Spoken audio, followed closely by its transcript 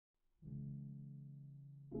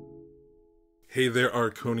Hey there,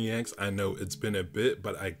 Arconiacs. I know it's been a bit,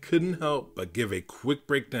 but I couldn't help but give a quick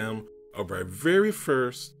breakdown of our very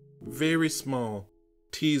first, very small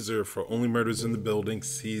teaser for Only Murders in the Building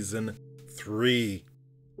Season 3.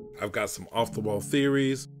 I've got some off-the-wall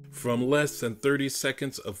theories from less than 30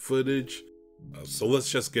 seconds of footage, so let's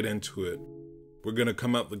just get into it. We're gonna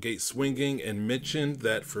come out the gate swinging and mention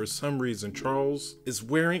that for some reason Charles is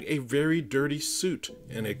wearing a very dirty suit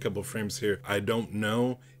in a couple frames here. I don't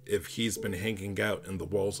know if he's been hanging out in the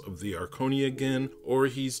walls of the Arconia again, or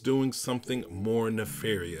he's doing something more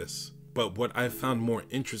nefarious. But what I found more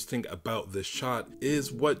interesting about this shot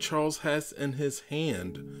is what Charles has in his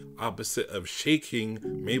hand. Opposite of shaking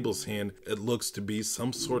Mabel's hand, it looks to be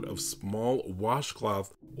some sort of small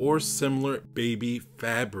washcloth or similar baby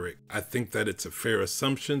fabric. I think that it's a fair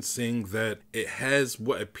assumption, seeing that it has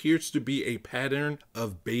what appears to be a pattern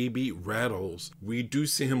of baby rattles. We do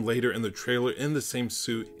see him later in the trailer in the same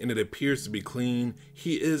suit, and it appears to be clean.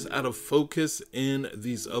 He is out of focus in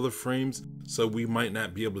these other frames, so we might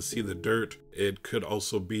not be able to see the dirt. It could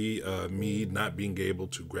also be me not being able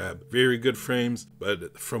to grab very good frames,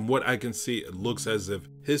 but from what I can see, it looks as if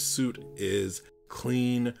his suit is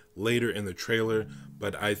clean later in the trailer,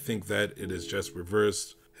 but I think that it is just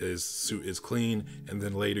reversed. His suit is clean, and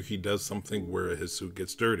then later he does something where his suit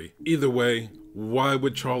gets dirty. Either way, why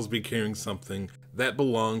would Charles be carrying something that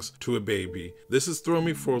belongs to a baby? This is throwing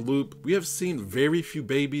me for a loop. We have seen very few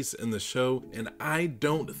babies in the show, and I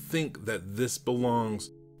don't think that this belongs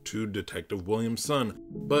to Detective William's son,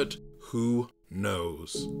 but who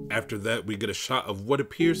knows? After that, we get a shot of what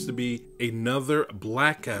appears to be another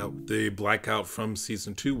blackout. The blackout from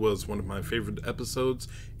season 2 was one of my favorite episodes,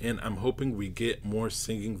 and I'm hoping we get more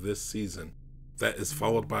singing this season. That is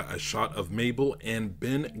followed by a shot of Mabel and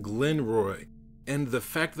Ben Glenroy. And the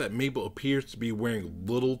fact that Mabel appears to be wearing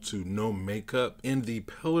little to no makeup and the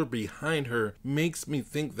pillar behind her makes me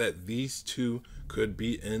think that these two could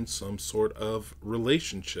be in some sort of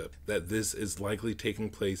relationship, that this is likely taking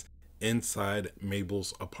place inside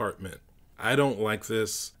Mabel's apartment. I don't like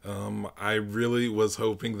this. I really was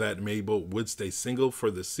hoping that Mabel would stay single for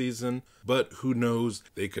the season, but who knows,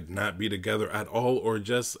 they could not be together at all, or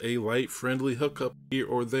just a light friendly hookup here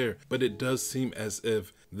or there. But it does seem as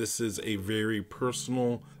if this is a very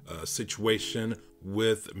personal situation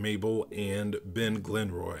with Mabel and Ben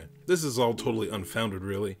Glenroy. This is all totally unfounded,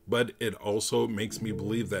 really, but it also makes me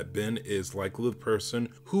believe that Ben is likely the person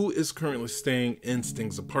who is currently staying in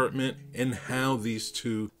Sting's apartment, and how these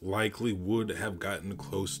two likely would have gotten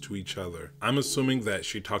close to each other. I'm assuming that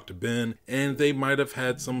she talked to Ben, and they might have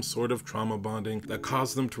had some sort of trauma bonding that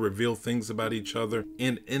caused them to reveal things about each other,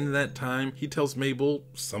 and in that time, he tells Mabel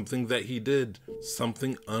something that he did,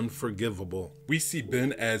 something unforgivable. We see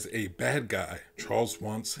Ben as a bad guy. Charles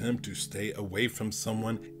wants him to stay away from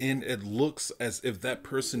someone, and it looks as if that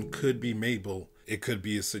person could be Mabel. It could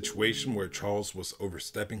be a situation where Charles was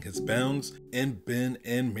overstepping his bounds in Ben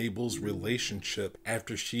and Mabel's relationship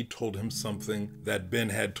after she told him something that Ben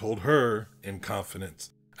had told her in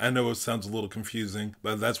confidence. I know it sounds a little confusing,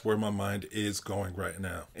 but that's where my mind is going right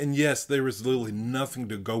now. And yes, there is literally nothing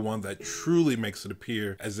to go on that truly makes it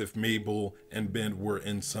appear as if Mabel and Ben were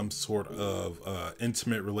in some sort of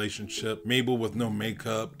intimate relationship. Mabel with no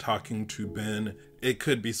makeup talking to Ben. It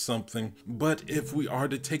could be something, but if we are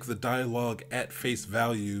to take the dialogue at face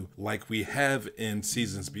value like we have in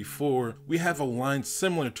seasons before, we have a line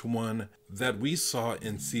similar to one that we saw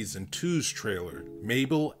in season 2's trailer.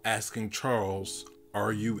 Mabel asking Charles,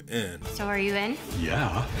 "Are you in?" So are you in?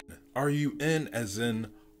 Yeah. Are you in as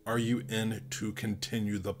in, are you in to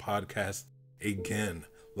continue the podcast again?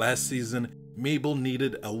 Last season, Mabel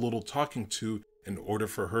needed a little talking to in order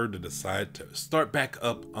for her to decide to start back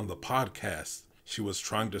up on the podcast. She was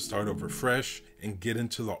trying to start over fresh and get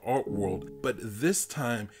into the art world, but this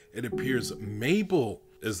time it appears Mabel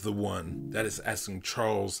is the one that is asking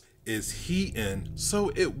Charles, is he in?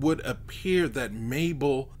 So it would appear that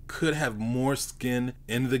Mabel could have more skin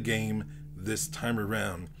in the game this time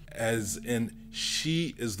around, as in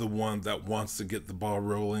she is the one that wants to get the ball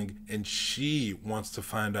rolling, and she wants to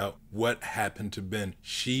find out what happened to Ben.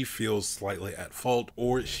 She feels slightly at fault,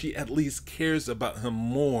 or she at least cares about him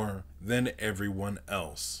more than everyone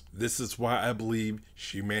else. This is why I believe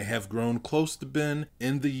she may have grown close to Ben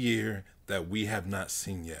in the year that we have not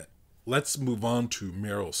seen yet. Let's move on to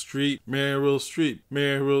Meryl Streep. Meryl Streep,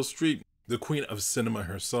 Meryl Streep, the queen of cinema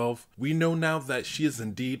herself. We know now that she is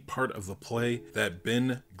indeed part of the play that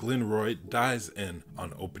Ben Glenroy dies in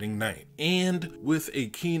on opening night. And with a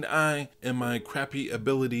keen eye and my crappy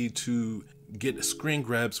ability to get screen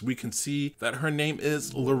grabs, we can see that her name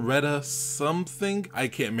is Loretta something. I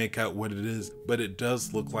can't make out what it is, but it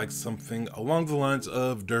does look like something along the lines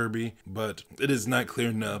of Derby, but it is not clear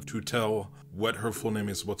enough to tell what her full name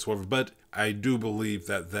is whatsoever. But I do believe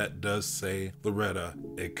that that does say Loretta.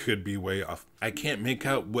 It could be way off. I can't make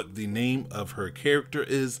out what the name of her character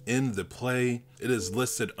is in the play. It is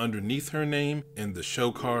listed underneath her name in the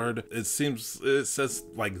show card. It says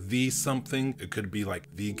like the something. It could be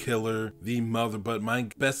like the killer, the mother, but my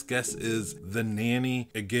best guess is the nanny.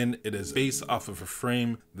 Again, it is based off of a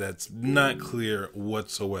frame that's not clear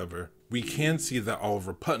whatsoever. We can see that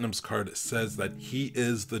Oliver Putnam's card says that he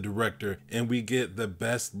is the director, and we get the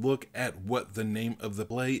best look at what the name of the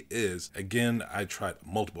play is. Again, I tried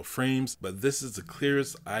multiple frames, but this is the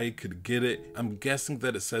clearest I could get it. I'm guessing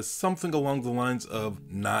that it says something along the lines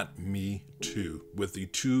of "Not Me Too," with the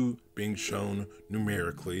 2 being shown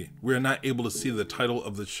numerically. We're not able to see the title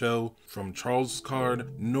of the show from Charles' card,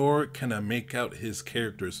 nor can I make out his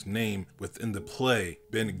character's name within the play.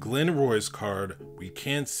 Ben Glenroy's card, we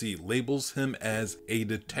can see labels him as a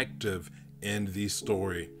detective in the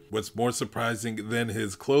story. What's more surprising than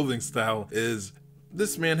his clothing style is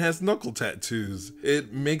this man has knuckle tattoos.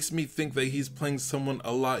 It makes me think that he's playing someone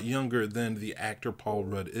a lot younger than the actor Paul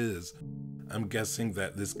Rudd is. I'm guessing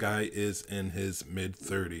that this guy is in his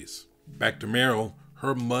mid-30s. Back to Meryl.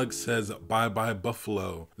 Her mug says "Bye Bye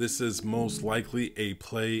Buffalo." This is most likely a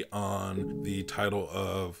play on the title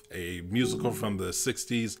of a musical from the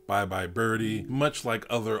 60s, Bye Bye Birdie, much like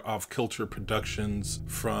other off-kilter productions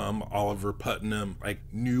from Oliver Putnam, like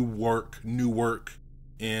New Work,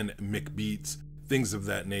 and McBeats, things of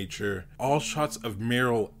that nature. All shots of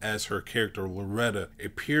Meryl as her character Loretta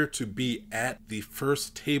appear to be at the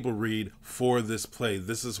first table read for this play.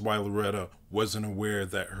 This is why Loretta wasn't aware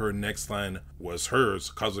that her next line was hers,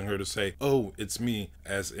 causing her to say, "Oh, it's me,"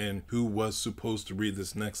 as in, who was supposed to read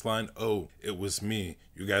this next line? Oh, it was me.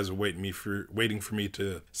 You guys are waiting for me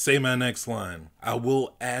to say my next line. I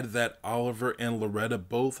will add that Oliver and Loretta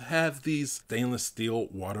both have these stainless steel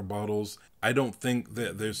water bottles. I don't think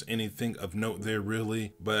that there's anything of note there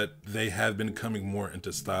really, but they have been coming more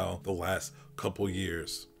into style the last couple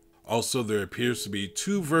years. Also, there appears to be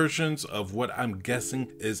 2 versions of what I'm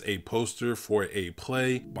guessing is a poster for a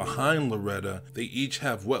play behind Loretta. They each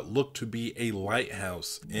have what look to be a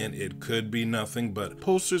lighthouse, and it could be nothing but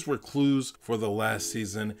posters were clues for the last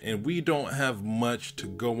season, and we don't have much to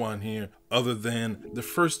go on here other than the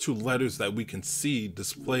first 2 letters that we can see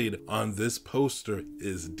displayed on this poster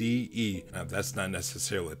is DE. Now, that's not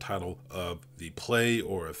necessarily a title of the play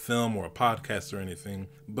or a film or a podcast or anything,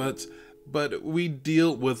 but we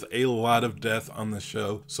deal with a lot of death on the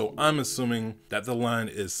show, so I'm assuming that the line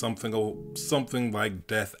is something like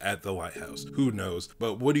 "Death at the Lighthouse." Who knows?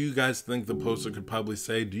 But what do you guys think the poster could probably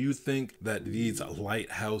say? Do you think that these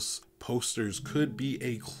lighthouse posters could be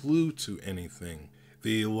a clue to anything?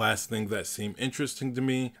 The last thing that seemed interesting to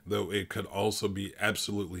me, though it could also be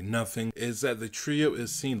absolutely nothing, is that the trio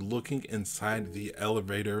is seen looking inside the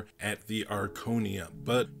elevator at the Arconia,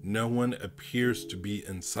 but no one appears to be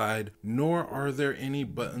inside, nor are there any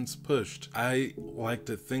buttons pushed. I like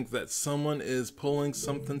to think that someone is pulling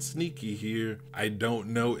something sneaky here. I don't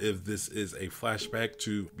know if this is a flashback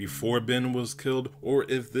to before Ben was killed, or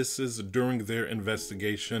if this is during their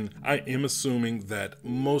investigation. I am assuming that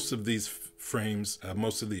most of these frames,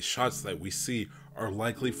 most of these shots that we see are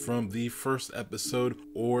likely from the first episode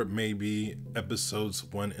or maybe episodes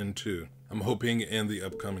 1 and 2. I'm hoping in the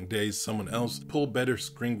upcoming days someone else pull better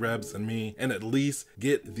screen grabs than me and at least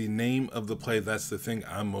get the name of the play. That's the thing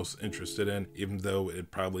I'm most interested in, even though it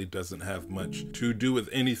probably doesn't have much to do with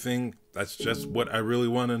anything. That's just what I really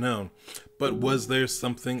want to know. But was there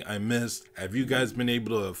something I missed? Have you guys been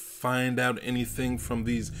able to find out anything from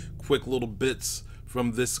these quick little bits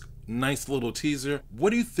from this nice little teaser?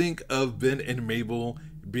 What do you think of Ben and Mabel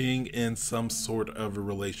being in some sort of a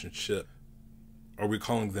relationship? Are we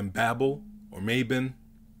calling them Babel or Maben?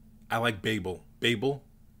 I like Babel. Babel?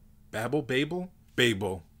 Babel? Babel?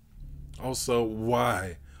 Babel. Also,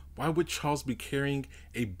 why? Why would Charles be carrying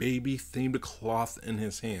a baby-themed cloth in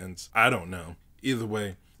his hands? I don't know. Either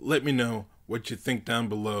way, let me know what you think down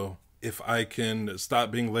below. If I can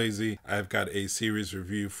stop being lazy, I've got a series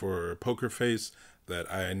review for Poker Face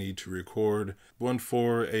that I need to record, one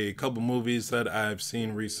for a couple movies that I've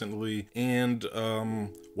seen recently, and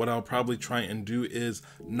what I'll probably try and do is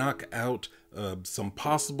knock out some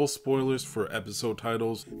possible spoilers for episode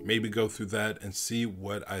titles, maybe go through that and see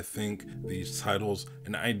what I think these titles,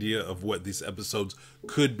 an idea of what these episodes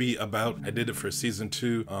could be about. I did it for season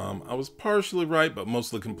 2. I was partially right, but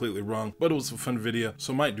mostly completely wrong, but it was a fun video,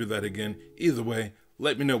 so I might do that again. Either way,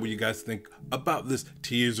 Let me know what you guys think about this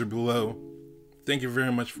teaser below. Thank you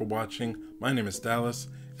very much for watching. My name is Dallas,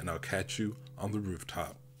 and I'll catch you on the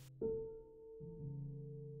rooftop.